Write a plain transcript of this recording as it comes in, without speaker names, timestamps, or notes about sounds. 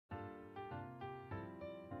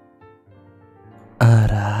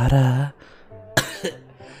water.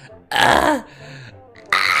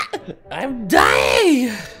 I'm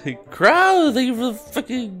dying! Crow, thank you for the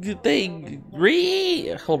fucking thing.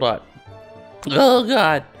 Hold on. Oh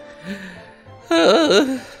god.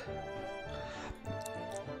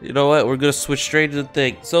 You know what? We're gonna switch straight to the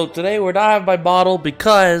thing. So today we're not having my model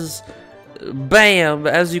because, bam,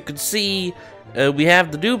 as you can see, we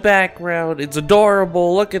have the new background. It's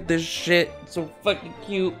adorable. Look at this shit. It's so fucking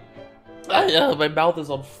cute. My mouth is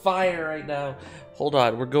on fire right now. Hold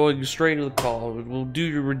on, we're going straight to the call. We'll do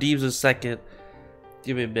your redeems in a second.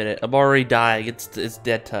 Give me a minute. I'm already dying. It's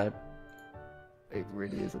dead time. It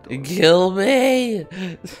really is adorable. Kill me!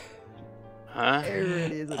 Huh? It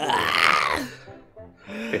really is adorable.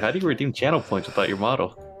 Hey, how do you redeem channel points without your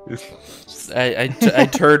model? I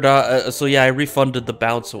turned on. So yeah, I refunded the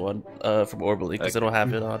bounce one from Orbly because I don't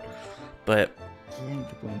have it on. But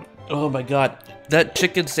oh my god, that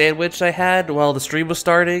chicken sandwich I had while the stream was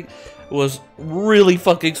starting was really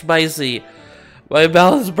fucking spicy. My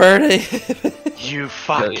mouth is burning. You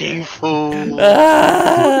fucking fool!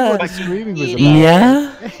 What the screaming was about.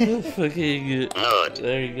 Yeah. Fucking.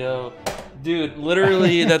 There you go, dude.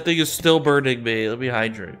 Literally, that thing is still burning me. Let me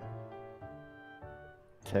hydrate.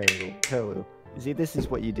 Terrible, terrible. You see, this is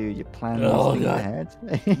what you do. You plan Oh, things God. ahead.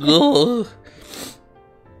 Ugh.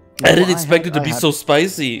 I didn't expect it to be so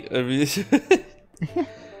spicy. I mean,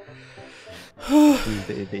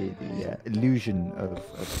 the illusion of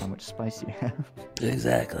how much spice you have.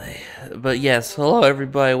 exactly. But yes, hello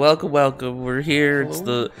everybody. Welcome, welcome. We're here.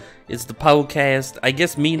 Hello. It's the podcast. I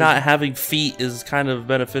guess me not having feet is kind of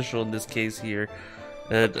beneficial in this case here.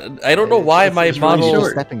 I don't know why my model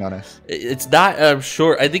Really stepping on us. It's not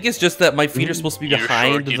short. I think it's just that my feet are supposed to be You're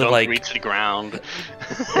behind short, you the don't like. reach the ground.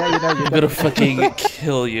 Yeah, I'm gonna fucking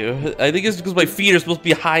kill you. I think it's because my feet are supposed to be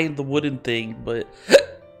behind the wooden thing, but.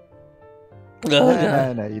 No,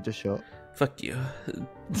 you're just short. Fuck you.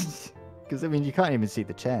 Because I mean, you can't even see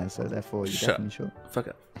the chair, so therefore you're Shut- definitely short. Fuck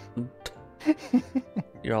up.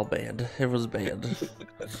 You're all banned. Everyone's banned.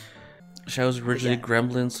 Shai was originally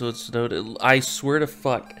Gremlin, so it's noted. I swear to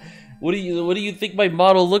fuck. What do you think my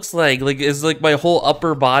model looks like? Like, is like my whole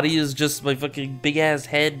upper body is just my fucking big ass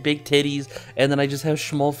head, big titties, and then I just have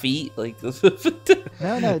small feet? Like, No, that's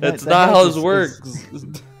the not head how is- this works.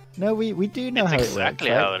 No, we do know It's how exactly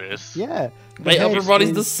it works. how Right? it is. Yeah. My upper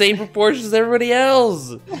body's the same proportions as everybody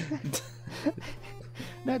else.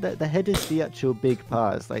 No, the head is the actual big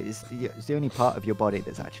part. It's like it's the only part of your body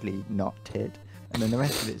that's actually not tit, and then the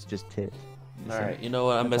rest of it's just tit. All right, you know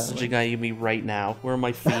what? I'm That's how it messaging Ayumi right now. Where are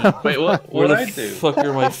my feet? Wait, what? Where What the did I do? fuck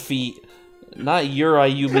are my feet? Not your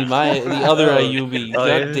Ayumi, the other Ayumi. Oh,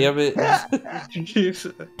 God yeah. damn it!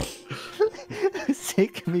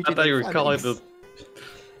 Sick. I thought you were calling the.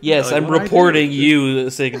 Yes, Like, I'm what I do? reporting you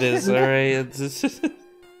sickness. All right. It's just...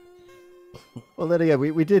 Well, then again,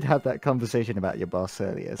 we did have that conversation about your boss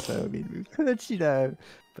earlier, so I mean, we could,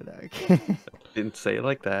 but okay. Didn't say it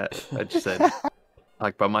like that. I just said,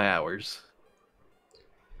 like, by my hours.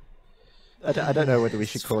 I don't know whether we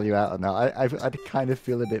should call you out or not. I'd kind of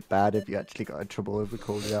feel a bit bad if you actually got in trouble if we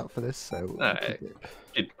called you out for this. So Alright.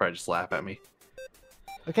 You'd probably just laugh at me.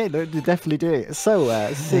 okay, no, you definitely do it. So,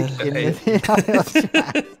 Sig in the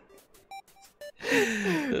chat.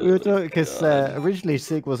 We were talking because originally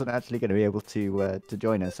Sig wasn't actually going to be able to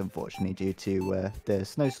join us, unfortunately, due to the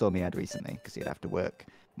snowstorm he had recently, because he'd have to work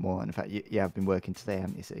more. In fact, you have been working today,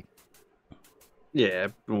 haven't you, Sig? Yeah,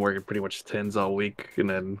 I've been working pretty much 10s all week, and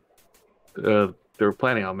then they were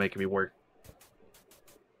planning on making me work.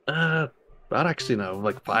 I don't actually know,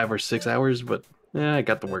 like 5 or 6 hours, but yeah, I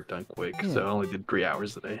got the work done quick, so I only did 3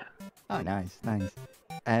 hours a day. Oh, nice.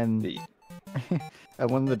 And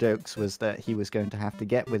one of the jokes was that he was going to have to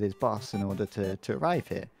get with his boss in order to arrive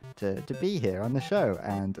here, to be here on the show.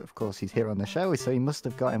 And of course, he's here on the show, so he must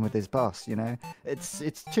have got in with his boss. You know, it's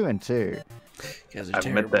 2 and 2. You guys are I've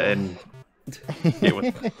met terrible. the end. It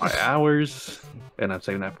was my hours, and I'm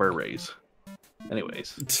saving that for a raise.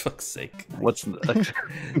 Anyways, Fuck's sake. what's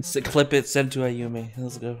the... Clip it, send to Ayumi.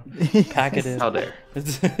 Let's go. Pack it in. How dare?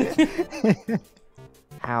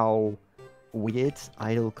 How weird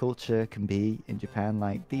idol culture can be in Japan.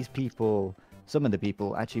 Like, these people, some of the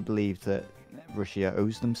people actually believe that Russia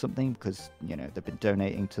owes them something because, you know, they've been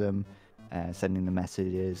donating to them, sending them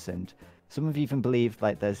messages, and some have even believed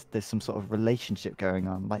like there's some sort of relationship going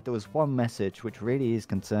on. Like, there was one message which really is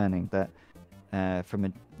concerning that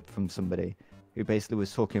from somebody who basically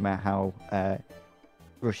was talking about how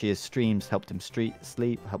Russia's streams helped them sleep,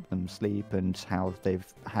 and how they've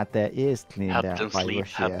had their ears cleaned Help out them by sleep,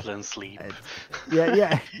 Russia. help them sleep.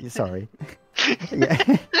 Yeah, sorry.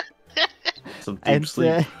 Yeah. Some deep And,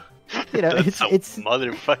 sleep. You know, That's it's a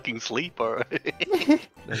motherfucking sleep already.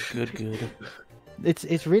 Good.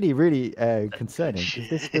 it's really really concerning because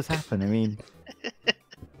this does happen. I mean,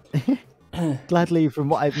 gladly, from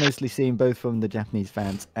what I've mostly seen, both from the Japanese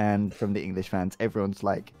fans and from the English fans, everyone's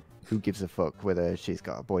like, who gives a fuck whether she's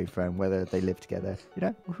got a boyfriend, whether they live together? You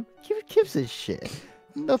know, who gives a shit?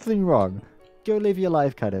 Nothing wrong. Go live your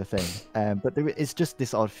life, kind of thing. But it's just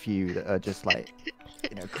this odd few that are just like,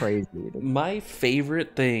 you know, crazy. My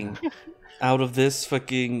favorite thing out of this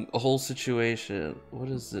fucking whole situation, what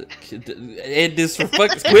is it? And this for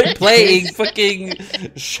quit playing fucking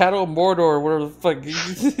Shadow Mordor, whatever the fuck.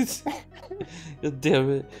 God damn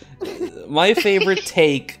it. My favorite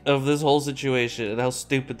take of this whole situation and how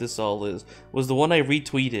stupid this all is was the one I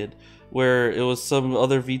retweeted, where it was some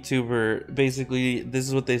other VTuber. Basically, this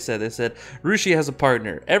is what they said. They said, Rushi has a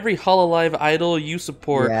partner. Every Hololive idol you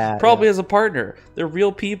support probably has a partner. They're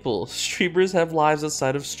real people. Streamers have lives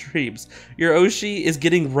outside of streams. Your Oshi is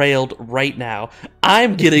getting railed right now.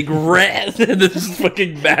 I'm getting red. And then just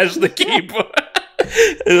fucking mash the keyboard.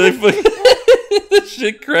 And I fucking... This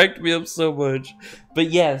shit cracked me up so much. But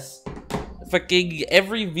yes, fucking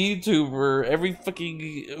every VTuber, every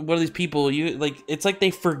fucking one of these people, you like, it's like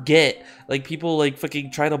they forget. Like people like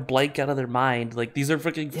fucking try to blank out of their mind. Like these are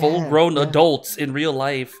fucking full-grown adults in real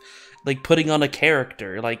life, like putting on a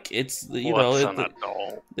character. Like it's, you know, What's an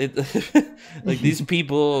adult? Like these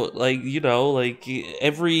people, like, you know, like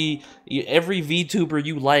every VTuber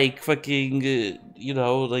you like, fucking, you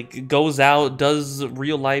know, like goes out, does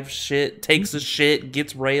real life shit, takes a shit,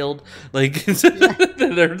 gets railed. Like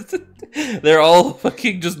they're all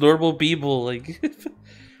fucking just normal people. Like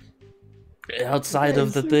outside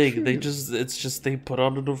of the thing, true. It's just they put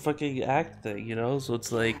on a fucking act thing, you know. So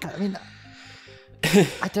it's like, I mean,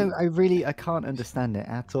 I can't understand it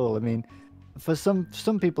at all. I mean, for some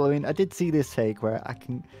people, I mean, I did see this take where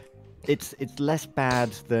it's less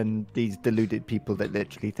bad than these deluded people that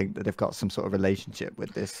literally think that they've got some sort of relationship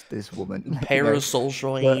with this woman.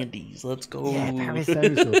 Parasocial Andes, let's go. Yeah,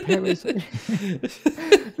 parasocial.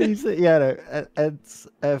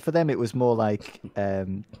 And for them it was more like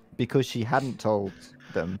because she hadn't told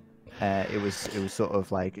them. It was sort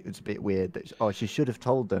of like, it's a bit weird that she should have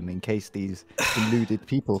told them in case these deluded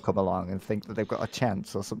people come along and think that they've got a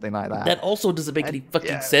chance or something like that. That also doesn't make any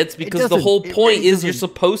fucking sense, because the whole point is you're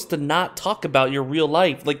supposed to not talk about your real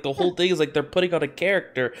life. Like the whole thing is like they're putting on a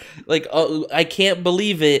character. Like I can't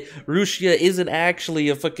believe it. Rushia isn't actually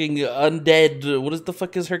a fucking undead. What is the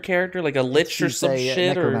fuck is her character? Like a lich or some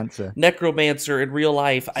shit, or necromancer in real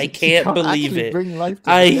life. I can't believe it.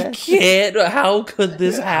 I can't. How could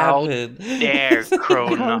this happen? Dare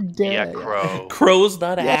Crow not be a crow. Crow's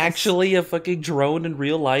not actually a fucking drone in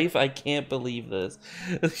real life. I can't believe this.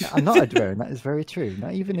 I'm not a drone. That is very true.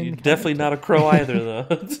 Not even in the definitely not a crow either, though.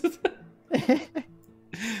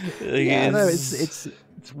 No, it's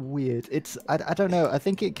weird. I don't know. I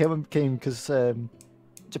think it came because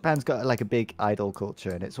Japan's got like a big idol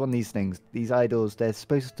culture, and it's one of these things. These idols, they're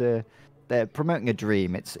promoting a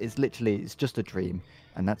dream. It's just a dream.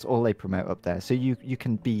 And that's all they promote up there. So you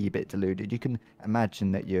can be a bit deluded. You can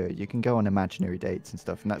imagine that you can go on imaginary dates and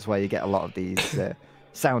stuff. And that's why you get a lot of these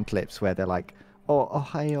sound clips where they're like, oh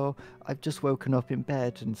hi, I've just woken up in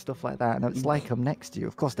bed and stuff like that. And it's like I'm next to you.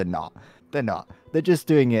 Of course they're not. They're not. They're just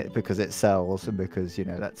doing it because it sells and because, you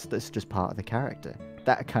know, that's just part of the character.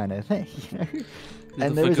 That kind of thing, you know.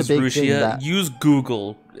 And there is a big thing that... Use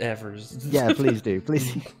Google, Evers. Yeah, please do,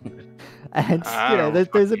 please. And you know,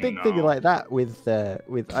 there's a big thing like that with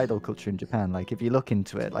idol culture in Japan. Like if you look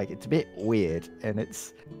into it, like it's a bit weird, and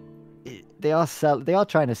they are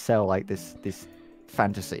trying to sell like this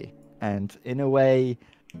fantasy, and in a way,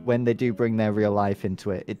 when they do bring their real life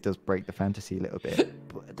into it, it does break the fantasy a little bit.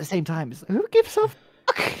 But at the same time, it's like, who gives a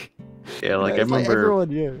fuck? Yeah, like I remember. Like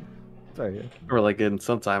everyone, yeah. Sorry. Yeah. Or like in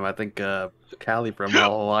some time, I think Callie from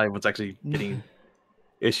All Alive was actually getting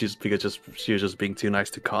issues because she was just being too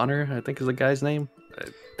nice to Connor, I think is the guy's name. I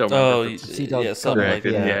don't remember. Yeah, something like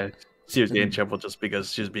that. Yeah, she was getting trouble just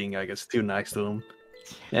because she was being, I guess, too nice to him.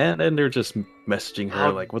 And then they're just messaging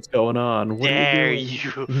her like, "What's going on? What dare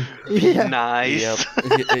you be nice?"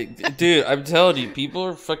 Yep. Dude, I'm telling you, people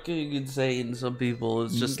are fucking insane. Some people,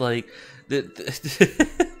 it's just like, this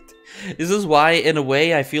is why, in a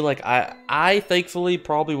way, I feel like I thankfully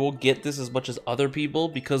probably won't get this as much as other people,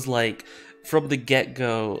 because like from the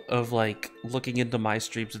get-go of like looking into my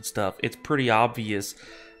streams and stuff, it's pretty obvious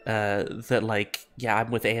that like, yeah, I'm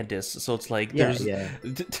with Andis, so it's like there's I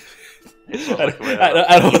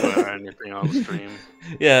don't anything on the stream.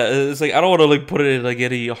 Yeah, it's like I don't want to like put it in like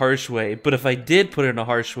any harsh way, but if I did put it in a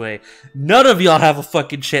harsh way, none of y'all have a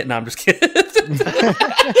fucking shit. No, I'm just kidding.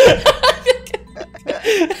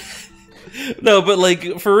 No, but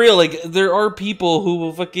like for real, like there are people who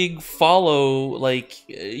will fucking follow like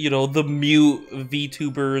the mute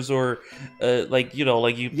VTubers or like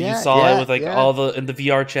like you saw it with like all the in the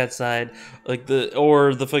VR chat side, like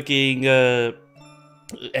the fucking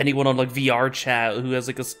anyone on like VR chat who has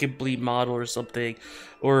like a skip bleed model or something,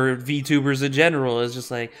 or VTubers in general is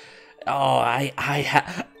just like, oh, I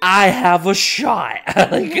have a shot.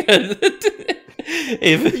 Like,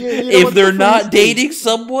 if they're not dating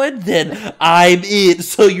someone, then I'm in.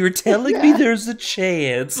 So you're telling me there's a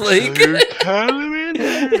chance? Like, You're telling me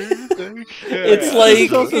there's a it's like,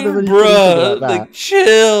 bruh, like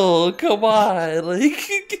chill. Come on, like.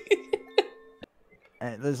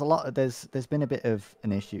 There's been a bit of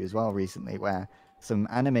an issue as well recently where some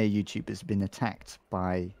anime YouTubers have been attacked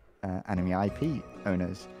by anime IP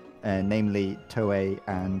owners, namely Toei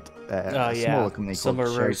and a smaller company some called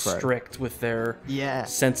are very Shai. strict with their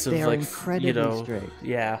sense of they are like incredibly strict.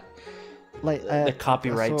 Like the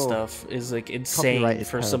copyright stuff is like insane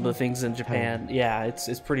for some of the things in Japan. Yeah,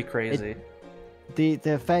 it's pretty crazy.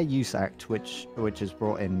 The Fair Use Act, which was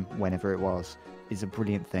brought in whenever it was, is a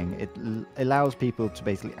brilliant thing. It allows people to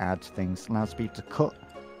basically add things, allows people to cut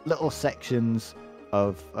little sections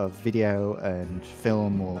of video and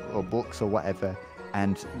film or books or whatever,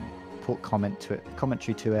 and put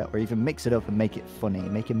commentary to it, or even mix it up and make it funny,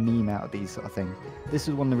 make a meme out of these sort of things. This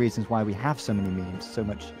is one of the reasons why we have so many memes, so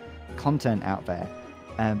much content out there.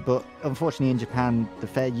 But unfortunately in Japan, the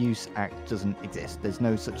Fair Use Act doesn't exist. There's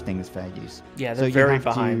no such thing as fair use. Yeah, they're very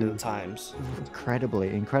behind the times. Incredibly.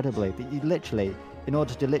 You literally, in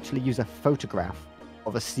order to literally use a photograph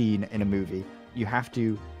of a scene in a movie, you have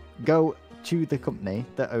to go to the company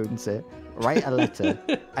that owns it, write a letter,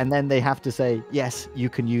 and then they have to say, yes, you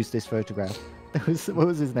can use this photograph. What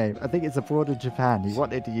was his name? I think it's abroad in Japan. He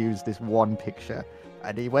wanted to use this one picture,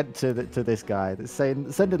 and he went to this guy that's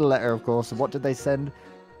saying, send it a letter, of course. And what did they send?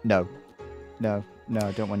 No, I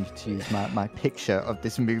don't want you to use my picture of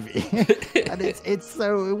this movie. And it's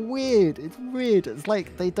so weird. It's weird. It's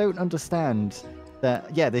like they don't understand that.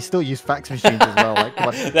 Yeah, they still use fax machines as well. Like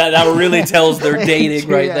that really tells they're dating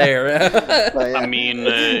right there. I mean,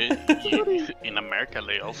 in America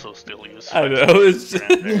they also still use fax I know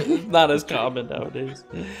it's not as common nowadays.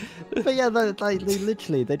 But yeah, they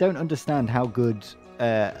literally they don't understand how good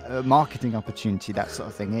a marketing opportunity that sort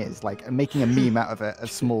of thing is, like making a meme out of a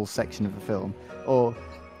small section of a film, or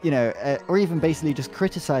or even basically just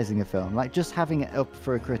criticizing a film, like just having it up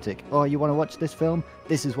for a critic. Oh, you want to watch this film?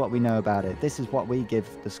 This is what we know about it. This is what we give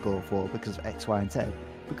the score for because of X, Y, and Z.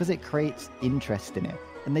 Because it creates interest in it,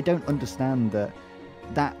 and they don't understand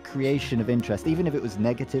that creation of interest, even if it was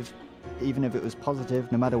negative, even if it was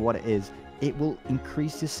positive, no matter what it is, it will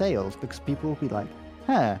increase your sales because people will be like,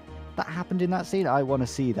 huh, that happened in that scene, I want to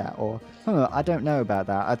see that, or I don't know about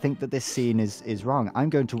that, I think that this scene is wrong, I'm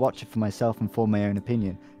going to watch it for myself and form my own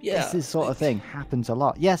opinion. This sort of thing happens a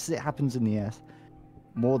lot. Yes, it happens in the US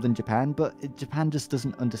more than Japan, but Japan just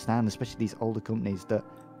doesn't understand, especially these older companies, that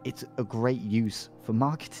it's a great use for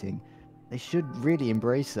marketing. They should really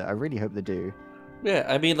embrace it. I really hope they do. Yeah,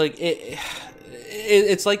 I mean, like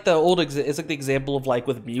it's like the old it's like the example of like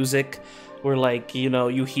with music, where like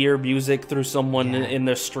you hear music through someone in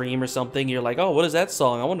their stream or something, you're like, oh, what is that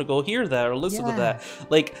song? I want to go hear that or listen to that.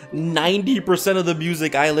 Like 90% of the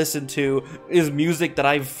music I listen to is music that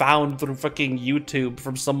I've found through fucking YouTube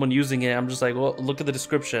from someone using it. I'm just like, well, look at the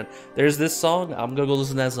description. There's this song. I'm gonna go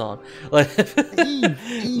listen to that song. Like Eve.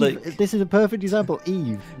 Like, this is a perfect example.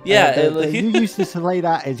 Eve. Yeah, you used to play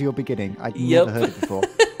that as your beginning. I'd never heard it before,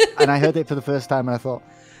 and I heard it for the first time, and I thought,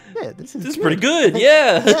 yeah, this is pretty good.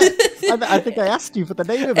 Yeah. I think I asked you for the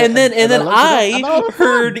name of it. And then I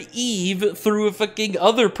heard Eve through a fucking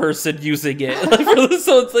other person using it.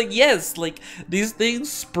 So it's like, yes, like these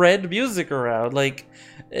things spread music around, like,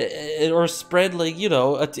 or spread, like,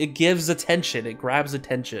 it gives attention, it grabs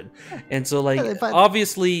attention. And so like,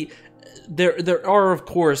 obviously there are of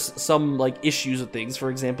course some like issues with things. For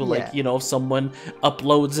example, like if someone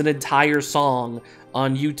uploads an entire song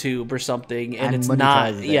on YouTube or something and it's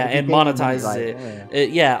not and monetizes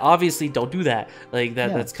it, obviously don't do that. Like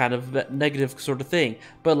that's kind of a negative sort of thing.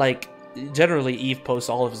 But like generally Eve posts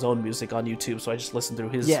all of his own music on YouTube, so I just listen through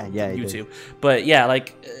his YouTube. But yeah,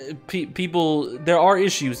 like people, there are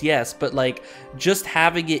issues, yes, but like just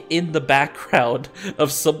having it in the background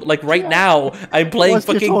of some, like right now I'm playing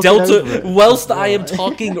fucking Delta whilst I am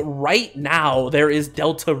talking right now, there is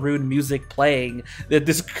Deltarune music playing at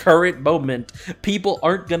this current moment. People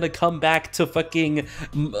aren't gonna come back to fucking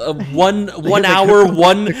 1 hour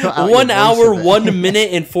 1 minute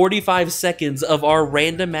and 45 seconds of our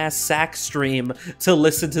random ass SACC SACC stream to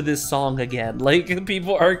listen to this song again. Like,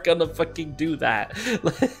 people aren't gonna fucking do that.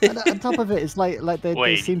 And on top of it, it's like they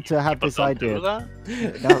Wait, seem to have people this don't idea. do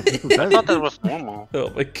that? No, people I don't. thought that was normal. Oh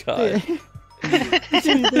my god. they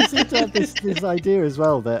seem to have this idea as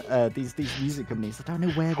well that these music companies, I don't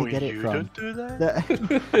know where they get it you from. don't do that? That, I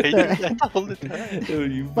do that all the time. Oh,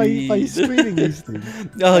 you by mean. streaming these things.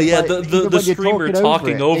 Oh yeah, like, the even when you're streamer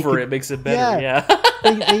talking over it makes it better. Yeah.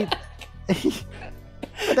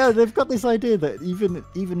 No, they've got this idea that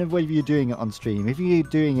even when you're doing it on stream, if you're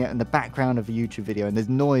doing it in the background of a YouTube video and there's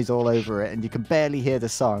noise all over it and you can barely hear the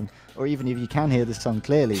song, or even if you can hear the song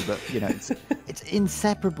clearly, but you know it's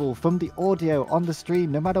inseparable from the audio on the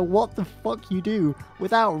stream, no matter what the fuck you do,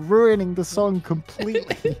 without ruining the song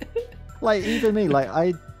completely. Like even me, like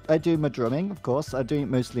I do my drumming, of course. I do it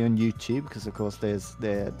mostly on YouTube because, of course, there's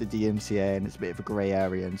the DMCA and it's a bit of a grey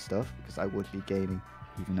area and stuff because I would be gaming,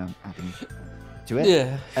 even though I'm adding to it.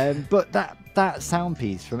 Yeah. But that sound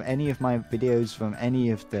piece from any of my videos, from any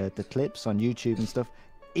of the clips on YouTube and stuff,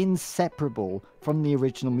 inseparable from the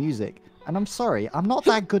original music. And I'm sorry, I'm not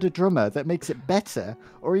that good a drummer that makes it better,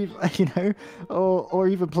 or even, or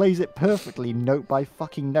even plays it perfectly note by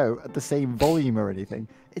fucking note at the same volume or anything.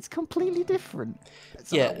 It's completely different.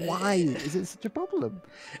 So Yeah. why is it such a problem?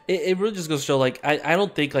 It really just goes to show, like, I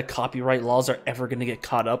don't think like copyright laws are ever gonna get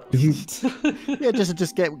caught up. Yeah,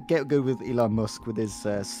 just get good with Elon Musk with his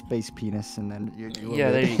space penis, and then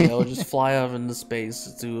Yeah, there you go. Just fly off into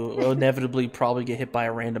space to inevitably probably get hit by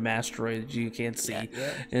a random asteroid that you can't see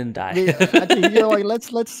and die. Yeah, actually, like,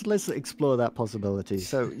 let's explore that possibility.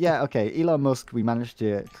 So yeah, okay, Elon Musk, we managed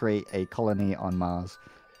to create a colony on Mars.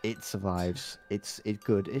 It survives. It's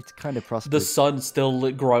good. It's kind of prosperous. The sun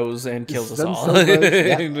still grows and kills us Sun all. still grows,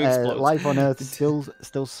 yeah. It explodes. Life on Earth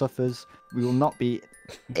still suffers. We will not be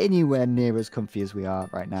anywhere near as comfy as we are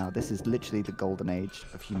right now. This is literally the golden age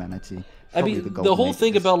of humanity. I mean, the whole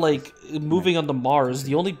thing about like moving onto Mars,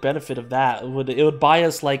 the only benefit of that would buy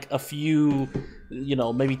us like a few,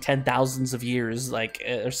 maybe 10,000s of years, like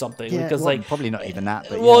or something. Yeah, because well, like probably not even that.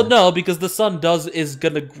 But well, yeah. no, because the sun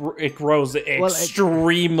it grows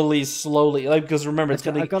extremely slowly. Like because remember, it's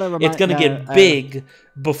gonna get big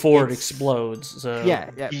before it explodes. So yeah.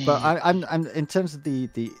 But I'm in terms of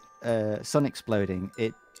the sun exploding,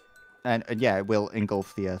 and yeah, it will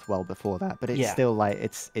engulf the Earth well before that. But it's still like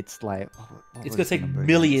it's like it's gonna take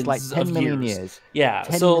millions like 10 of million years. Yeah,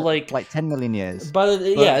 10, so like 10 million years. But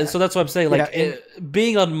yeah, so that's what I'm saying. Like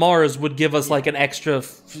being on Mars would give us like an extra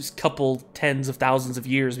couple tens of thousands of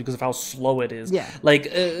years because of how slow it is. Yeah, like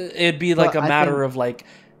it'd be like a matter of like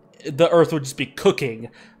the Earth would just be cooking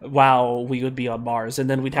while we would be on Mars, and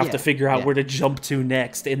then we'd have to figure out where to jump to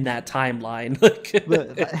next in that timeline. But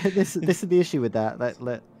this is the issue with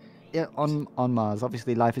that. Yeah, on Mars,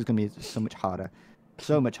 obviously life is going to be so much harder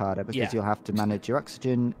because you'll have to manage your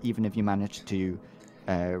oxygen. Even if you manage to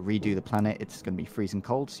redo the planet, it's going to be freezing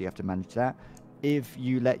cold, so you have to manage that. If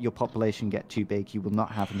you let your population get too big, you will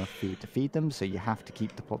not have enough food to feed them, so you have to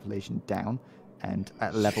keep the population down and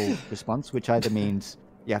at level response, which either means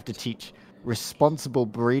you have to teach responsible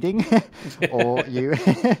breeding, or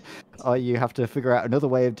you have to figure out another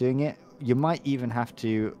way of doing it. You might even have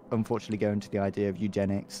to, unfortunately, go into the idea of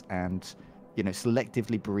eugenics and,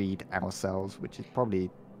 selectively breed ourselves, which is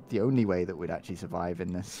probably the only way that we'd actually survive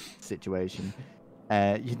in this situation.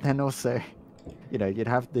 You'd then also, you'd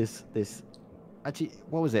have this. Actually,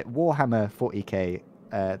 what was it? Warhammer 40k.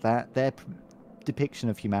 That their depiction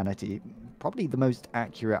of humanity, probably the most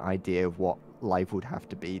accurate idea of what life would have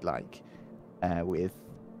to be like, with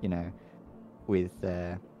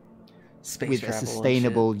Space a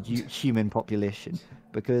sustainable human population,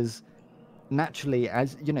 because naturally,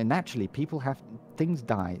 people things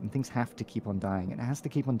die and things have to keep on dying, and it has to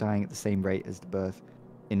keep on dying at the same rate as the birth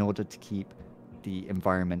in order to keep the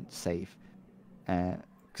environment safe,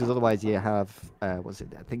 because otherwise you have I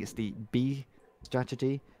think it's the B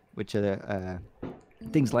strategy, which are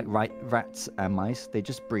things like rats and mice. They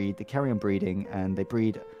just breed, they carry on breeding, and they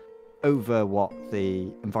breed over what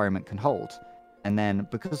the environment can hold. And then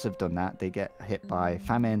because they've done that, they get hit by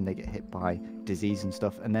famine, they get hit by disease and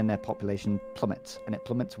stuff, and then their population plummets, and it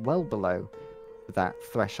plummets well below that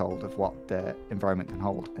threshold of what the environment can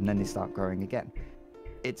hold, and then they start growing again.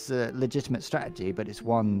 It's a legitimate strategy, but it's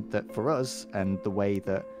one that for us, and the way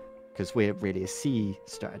that, because we're really a C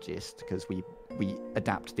strategist, because we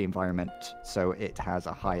adapt the environment so it has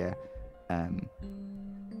a higher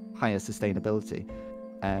sustainability.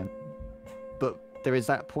 But there is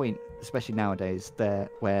that point, especially nowadays,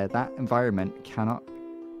 where that environment cannot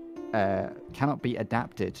be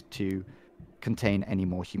adapted to contain any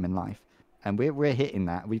more human life, and we're hitting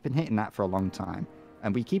that. We've been hitting that for a long time,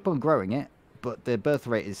 and we keep on growing it, but the birth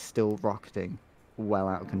rate is still rocketing well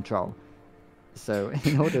out of control. So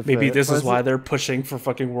in order Maybe for, this for is us- why they're pushing for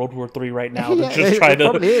fucking World War III right now. Yeah, They're just trying it to.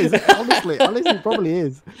 probably is. Honestly, it probably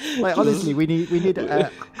is. Like, honestly, we need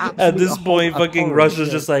At absolute this point, fucking abhorrent, Russia's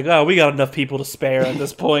yeah. just like, oh, we got enough people to spare at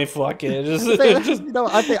this point. Fuck it. Just, just You know,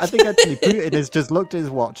 I think actually Putin has just looked at his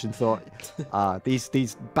watch and thought,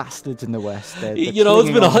 these bastards in the West. They're you know,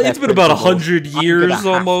 clinging on to it's their been about principles. 100 I'm gonna years have to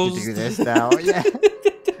almost. do this now. Yeah.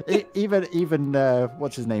 Even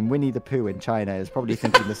what's his name, Winnie the Pooh in China is probably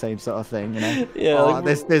thinking the same sort of thing. You know, Yeah, like,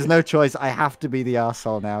 there's no choice. I have to be the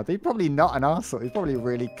arsehole now. He's probably not an arsehole. He's probably a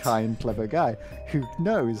really kind, clever guy who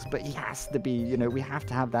knows, but he has to be. You know, we have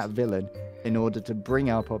to have that villain in order to bring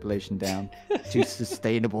our population down to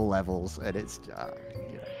sustainable levels, and it's. You know,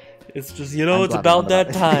 it's just, you know, I'm it's glad about I'm that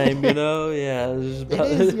not- time, you know? Yeah. It's, about,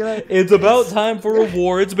 is, you know, it's about time for a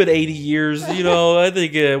war. It's been 80 years, you know? I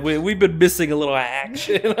think we've been missing a little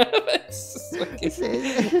action.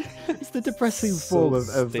 It's the depressing So form of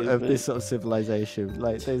stupid. this sort of civilization.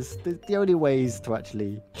 Like, there's the only ways to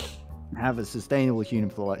actually have a sustainable human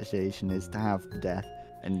population is to have death,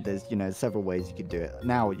 and there's several ways you can do it.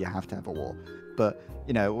 Now you have to have a war, but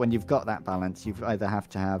when you've got that balance, you either have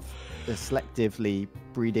to have the selectively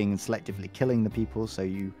breeding and selectively killing the people, so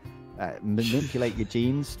you manipulate your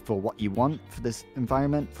genes for what you want for this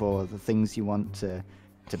environment, for the things you want to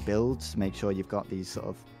build, to make sure you've got these sort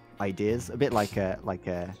of ideas, a bit like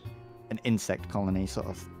an insect colony sort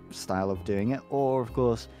of style of doing it. Or of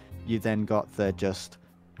course you then got the just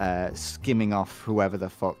skimming off whoever the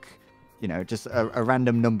fuck, just a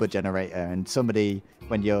random number generator, and somebody,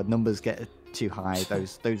 when your numbers get too high,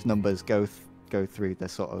 those numbers go through the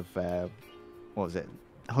sort of what was it,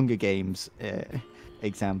 Hunger Games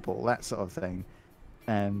example, that sort of thing.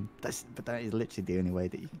 But that is literally the only way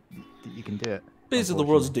that you can do it. Basically, the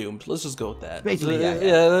world's doomed. Let's just go with that. Basically, yeah.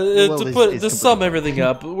 Yeah, The to world is sum completely everything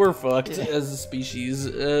up, we're fucked as a species.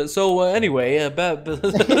 Anyway,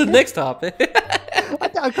 next topic.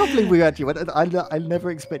 I can't believe we actually went. I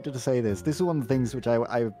never expected to say this. This is one of the things which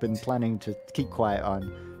I've been planning to keep quiet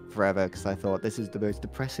on forever, because I thought this is the most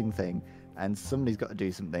depressing thing, and somebody's got to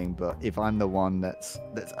do something. But if I'm the one that's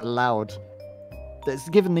allowed, that's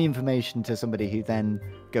given the information to somebody who then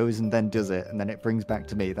goes and then does it, and then it brings back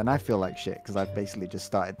to me, then I feel like shit, because I've basically just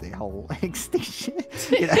started the whole extinction.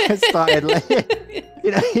 Started like,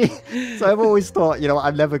 so I've always thought,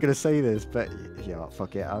 I'm never gonna say this, but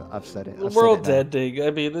fuck it, I've said it. The I've said world's it now. ending.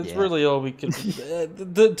 I mean, that's Yeah. really all we can.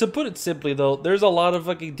 To put it simply, though, there's a lot of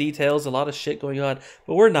fucking details, a lot of shit going on,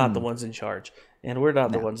 but we're not the ones in charge, and we're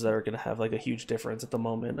not the No. ones that are gonna have like a huge difference at the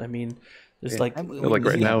moment. I mean, there's like Like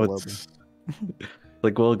right now, it's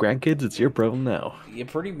like, well, grandkids, it's your problem now. yeah,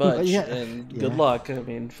 pretty much, Yeah. and Yeah. good luck. I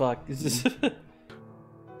mean, fuck. This is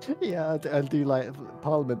Yeah, I do like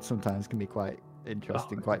Parliament sometimes can be quite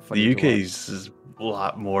interesting, quite funny. The to watch. UK's is a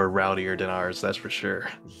lot more rowdier than ours, that's for sure.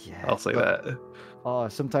 Yeah, I'll say but- that. Oh,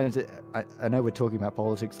 sometimes I know we're talking about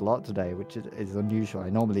politics a lot today, which is unusual. I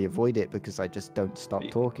normally avoid it because I just don't stop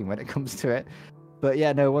talking when it comes to it. But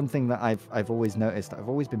yeah, no, one thing that I've always noticed, I've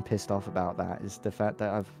always been pissed off about that, is the fact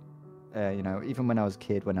that even when I was a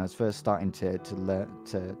kid, when I was first starting to learn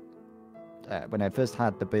when I first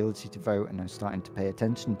had the ability to vote and I was starting to pay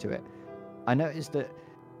attention to it, I noticed that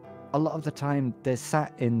a lot of the time they're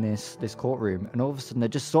sat in this courtroom, and all of a sudden they're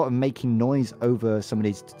just sort of making noise over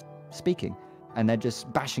somebody's speaking, and they're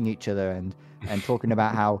just bashing each other and talking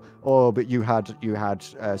about how, oh, but you had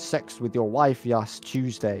sex with your wife last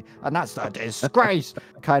Tuesday, and that's a disgrace,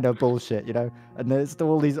 kind of bullshit, And there's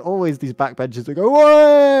always these backbenchers that go,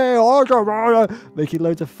 "Way!" making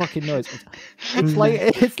loads of fucking noise. It's like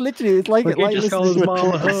it's like just call his listening to a mom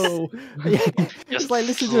a class. hoe. Yeah, Just it's like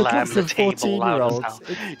listening to a slam class the of table loud as 14-year-olds.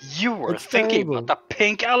 hell. You were it's thinking terrible. about the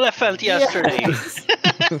pink elephant yesterday. Yes.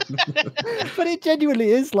 But it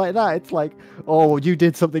genuinely is like that. It's like, oh, you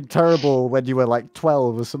did something terrible when you were like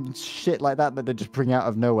 12 or some shit like that they just bring out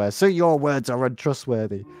of nowhere. So your words are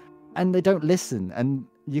untrustworthy. And they don't listen. And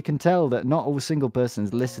you can tell that not a single person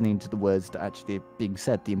is listening to the words that actually are being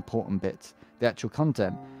said, the important bits, the actual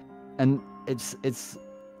content. And it's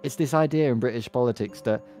this idea in British politics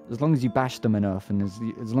that as long as you bash them enough, and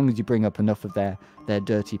as long as you bring up enough of their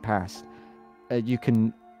dirty past, you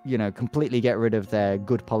can completely get rid of their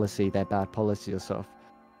good policy, their bad policy or stuff,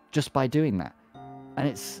 just by doing that. And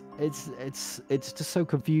it's just so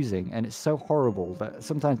confusing, and it's so horrible that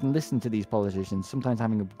sometimes listen to these politicians, sometimes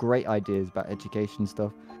having great ideas about education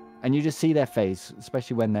stuff, and you just see their face,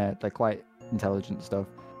 especially when they're quite intelligent stuff,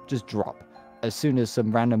 just drop as soon as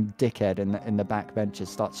some random dickhead in the back benches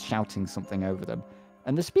starts shouting something over them.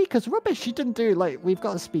 And the speaker's rubbish. She didn't do we've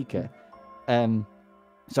got a speaker.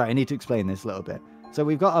 Sorry, I need to explain this a little bit. So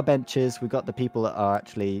we've got our benches, we've got the people that are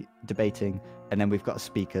actually debating, and then we've got a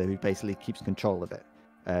speaker who basically keeps control of it,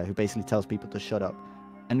 who basically tells people to shut up.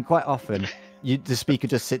 And quite often, the speaker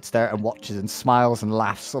just sits there and watches and smiles and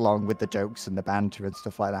laughs along with the jokes and the banter and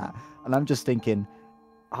stuff like that. And I'm just thinking,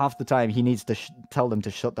 half the time he needs to tell them to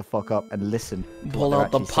shut the fuck up and listen. Pull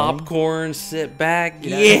out the popcorn, sit back,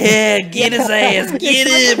 yeah, get his ass,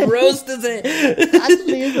 get him, roast his ass.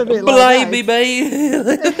 Actually, is a bit Blame like me,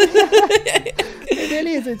 man. It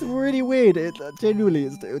really is. It's really weird. Genuinely,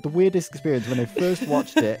 it's the weirdest experience. When I first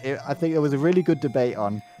watched it, I think there was a really good debate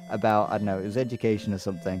on about, I don't know, it was education or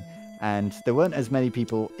something, and there weren't as many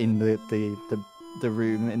people in the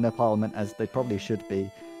room in the parliament as they probably should be.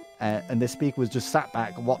 And the speaker was just sat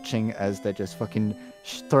back watching as they're just fucking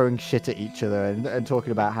throwing shit at each other and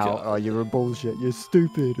talking about how, oh, you're a bullshit, you're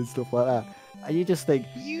stupid and stuff like that. And you just think,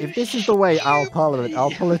 if this is the way our parliament,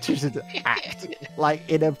 our politicians act, like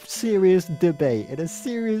in a serious debate, in a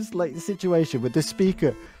serious like situation with the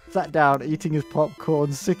speaker sat down eating his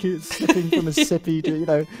popcorn, sipping from a sippy, you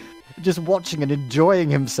know, just watching and enjoying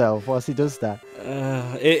himself whilst he does that.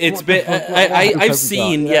 It's been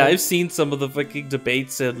I've seen some of the fucking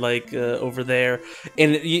debates and like over there,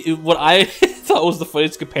 and what I thought was the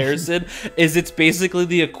funniest comparison is it's basically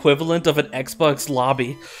the equivalent of an Xbox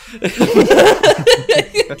lobby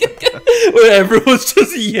where everyone's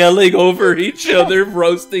just yelling over each other,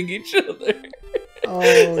 roasting each other. Oh,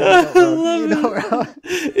 you know,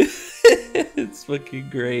 it's fucking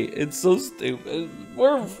great. It's so stupid.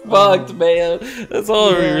 We're fucked, man. That's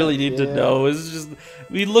all we really need to know. Is just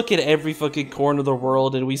we look at every fucking corner of the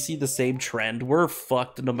world and we see the same trend. We're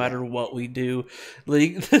fucked no matter what we do.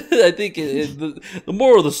 Like I think the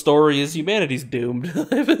moral of the story is humanity's doomed.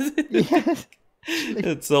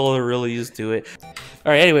 That's all there really is to it.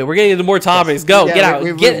 All right. Anyway, we're getting into more topics. Go, get out.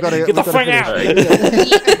 Get the fuck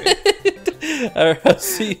out. All right, I'll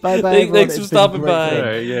see. Bye, thanks for stopping by. All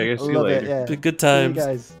right, yeah, I guess see you later. Good times.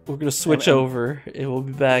 Guys. We're gonna switch over, and we'll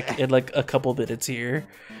be back in like a couple minutes here.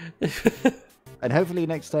 And hopefully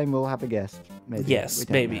next time we'll have a guest. Maybe. Yes,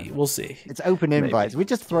 maybe. We'll see. It's open invites. We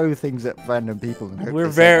just throw things at random people. And hope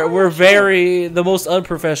we're very the most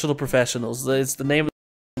unprofessional professionals. It's the name of.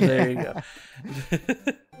 There you go.